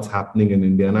attention to what's happening in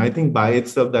India. And I think by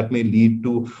itself, that may lead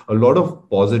to a lot of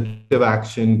positive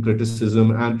action, criticism,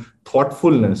 and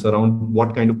thoughtfulness around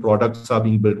what kind of products are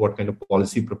being built, what kind of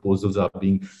policy proposals are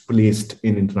being placed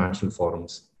in international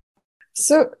forums.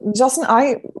 So, Justin,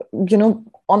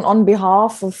 on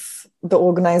behalf of the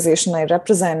organization I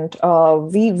represent,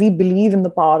 we believe in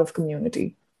the power of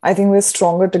community. I think we're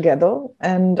stronger together.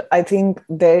 And I think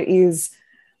there is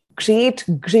great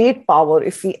power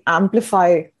if we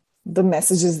amplify the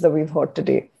messages that we've heard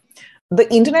today.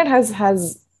 The internet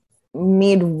has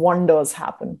made wonders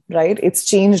happen, right? It's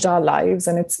changed our lives,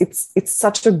 and it's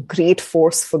such a great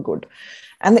force for good.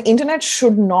 And the internet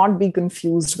should not be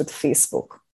confused with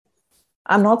Facebook.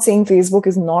 I'm not saying Facebook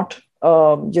is not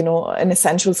an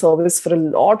essential service for a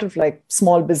lot of like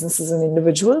small businesses and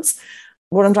individuals.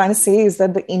 What I'm trying to say is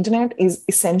that the internet is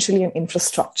essentially an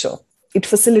infrastructure. It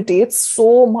facilitates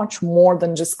so much more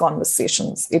than just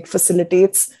conversations. It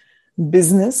facilitates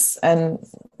business and,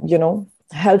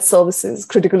 health services,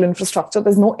 critical infrastructure.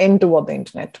 There's no end to what the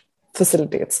internet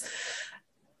facilitates.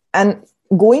 And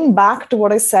going back to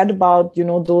what I said about,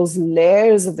 those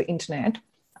layers of the internet,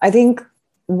 I think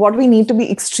what we need to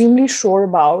be extremely sure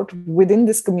about within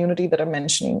this community that I'm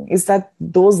mentioning is that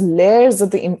those layers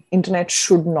of the internet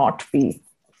should not be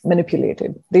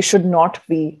manipulated. They should not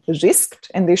be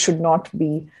risked, and they should not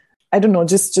be,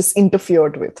 just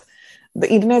interfered with.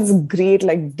 The internet is a great,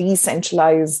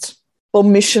 decentralized,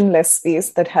 permissionless space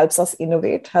that helps us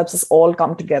innovate, helps us all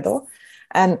come together.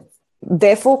 And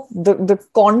therefore, the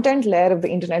content layer of the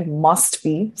internet must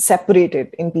be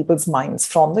separated in people's minds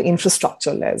from the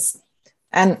infrastructure layers.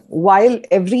 And while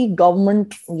every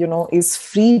government, is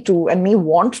free to and may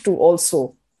want to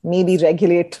also maybe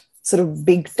regulate sort of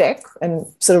big tech and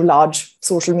sort of large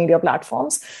social media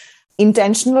platforms,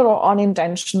 intentional or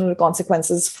unintentional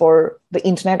consequences for the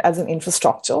internet as an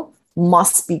infrastructure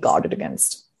must be guarded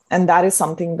against. And that is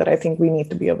something that I think we need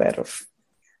to be aware of.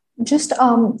 Just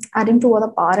adding to what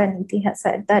Apar and Neeti has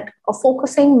said, that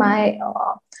focusing my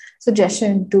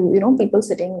suggestion to people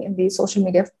sitting in these social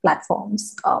media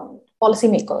platforms,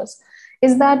 policymakers,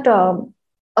 is that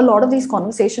a lot of these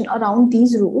conversation around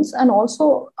these rules and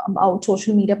also about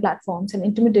social media platforms and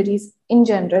intermediaries in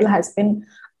general has been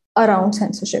around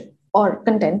censorship or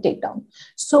content takedown.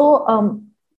 So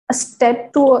a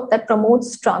step that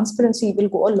promotes transparency will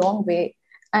go a long way.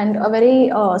 And a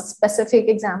very specific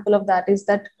example of that is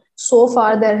that so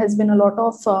far there has been a lot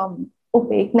of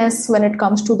opaqueness when it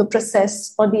comes to the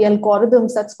process or the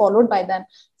algorithms that's followed by them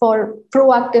for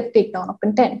proactive takedown of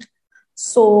content.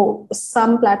 So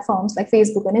some platforms like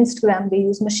Facebook and Instagram, they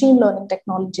use machine learning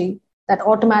technology that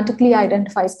automatically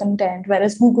identifies content,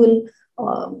 whereas Google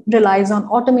relies on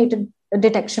automated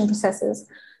detection processes.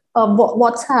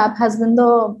 WhatsApp has been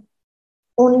the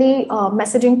only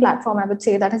messaging platform, I would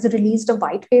say, that has released a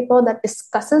white paper that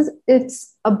discusses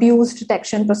its abuse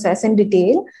detection process in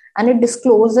detail, and it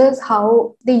discloses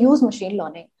how they use machine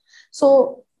learning.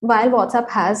 So while WhatsApp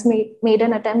has made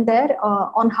an attempt there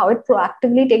on how it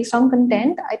proactively takes down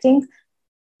content, I think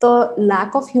the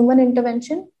lack of human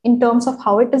intervention in terms of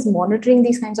how it is monitoring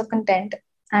these kinds of content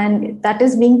and that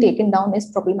is being taken down is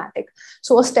problematic.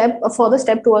 So a further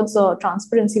step towards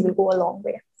transparency will go a long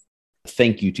way.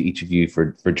 Thank you to each of you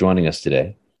for joining us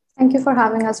today. Thank you for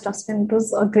having us, Justin. It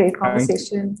was a great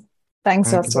conversation. Thanks,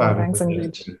 Justin. Thanks,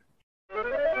 Angrij.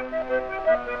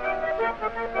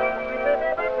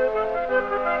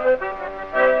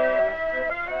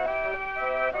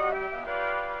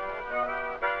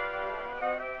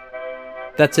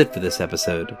 That's it for this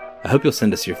episode. I hope you'll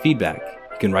send us your feedback.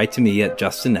 You can write to me at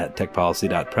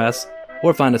justin@techpolicy.press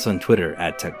or find us on Twitter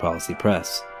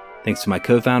 @techpolicypress. Thanks to my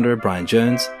co-founder, Brian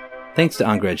Jones. Thanks to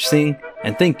Angrij Singh,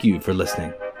 and thank you for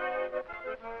listening.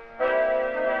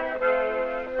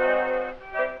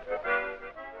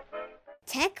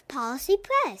 Tech Policy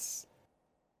Press.